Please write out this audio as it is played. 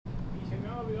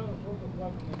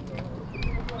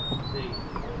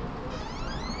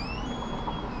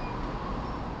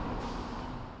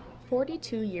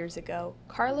"42 years ago,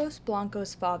 Carlos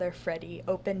Blanco's father Freddie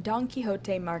opened Don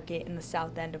Quixote Market in the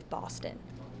South End of Boston.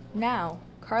 Now,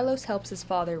 Carlos helps his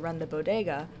father run the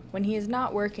bodega when he is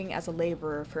not working as a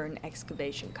laborer for an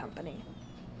excavation company.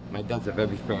 My dad's a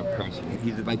very fair person.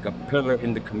 He's like a pillar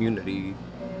in the community,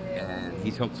 and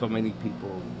he's helped so many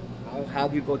people. I'll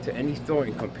have you go to any store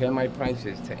and compare my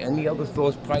prices to any other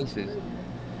store's prices,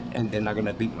 and they're not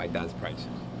gonna beat my dad's prices.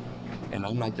 And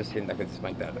I'm not just saying that because it's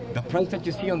my dad. The price that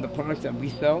you see on the products that we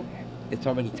sell, it's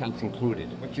already tax included.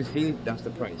 What you see, that's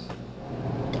the price.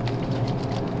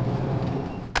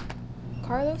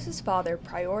 Carlos's father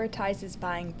prioritizes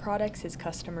buying products his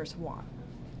customers want.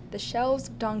 The shelves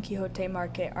of Don Quixote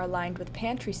Market are lined with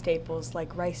pantry staples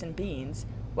like rice and beans,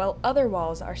 while other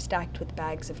walls are stacked with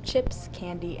bags of chips,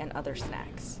 candy, and other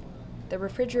snacks. The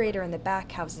refrigerator in the back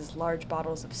houses large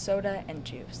bottles of soda and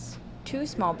juice. 2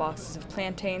 small boxes of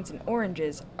plantains and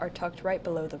oranges are tucked right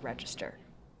below the register.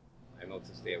 I know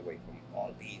to stay away from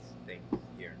all these things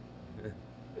here.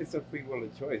 It's a free will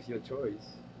of choice, your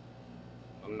choice.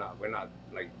 We're not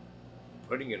like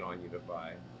putting it on you to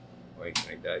buy or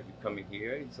anything like that. You come in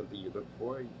here, it's something you look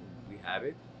for, we have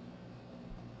it.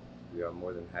 We are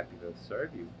more than happy to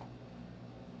serve you.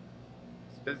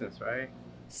 It's business, right?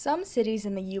 Some cities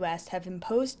in the U.S. have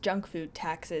imposed junk food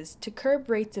taxes to curb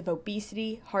rates of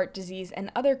obesity, heart disease,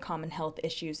 and other common health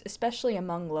issues, especially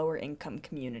among lower-income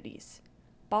communities.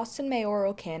 Boston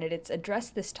mayoral candidates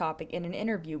addressed this topic in an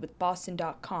interview with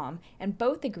Boston.com, and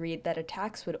both agreed that a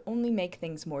tax would only make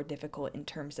things more difficult in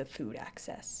terms of food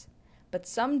access. But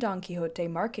some Don Quixote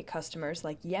Market customers,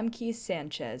 like Yemkis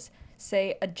Sanchez,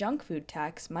 say a junk food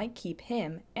tax might keep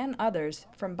him and others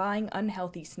from buying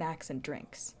unhealthy snacks and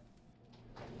drinks.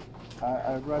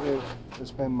 I'd rather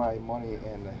spend my money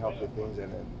in healthy things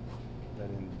than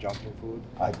in junky food.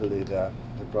 I believe that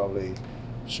probably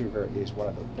sugar is one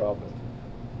of the problems.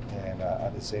 And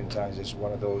at the same time, it's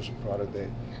one of those products that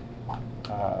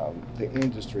the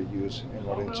industry use in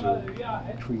order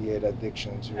to create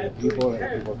addiction to people,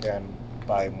 and people can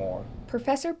buy more.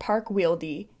 Professor Park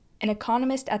Wieldy, an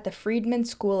economist at the Friedman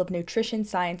School of Nutrition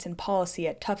Science and Policy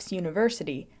at Tufts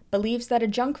University, believes that a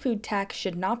junk food tax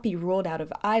should not be ruled out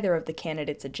of either of the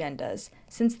candidates' agendas,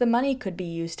 since the money could be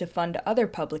used to fund other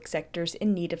public sectors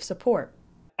in need of support.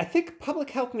 I think public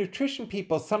health nutrition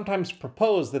people sometimes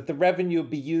propose that the revenue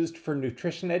be used for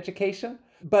nutrition education,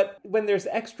 but when there's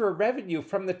extra revenue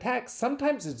from the tax,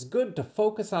 sometimes it's good to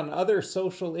focus on other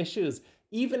social issues,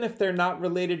 even if they're not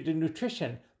related to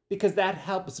nutrition, because that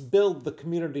helps build the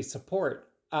community support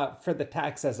for the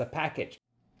tax as a package.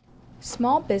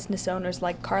 Small business owners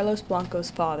like Carlos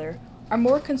Blanco's father are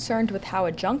more concerned with how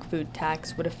a junk food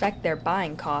tax would affect their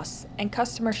buying costs and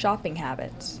customer shopping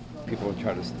habits. People will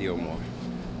try to steal more.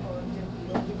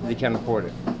 They can't afford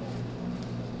it.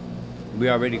 We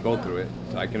already go through it,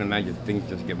 so I can imagine things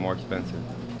just get more expensive.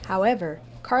 However,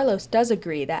 Carlos does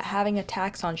agree that having a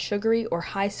tax on sugary or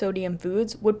high-sodium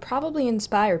foods would probably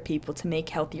inspire people to make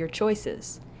healthier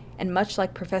choices. And much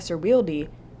like Professor Wieldy,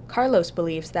 Carlos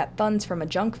believes that funds from a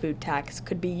junk food tax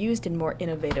could be used in more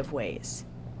innovative ways.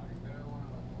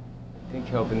 I think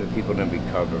helping the people in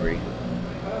recovery.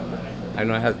 I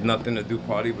know it has nothing to do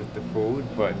probably with the food,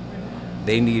 but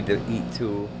they need to eat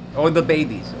too. Or the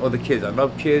babies, or the kids. I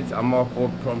love kids. I'm all for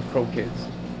pro kids.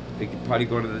 They could probably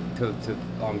go to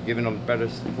giving them better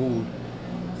food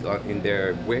in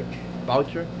their WIC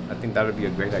voucher. I think that would be a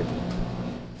great idea.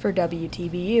 For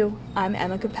WTVU, I'm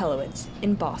Emma Kapelowitz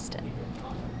in Boston.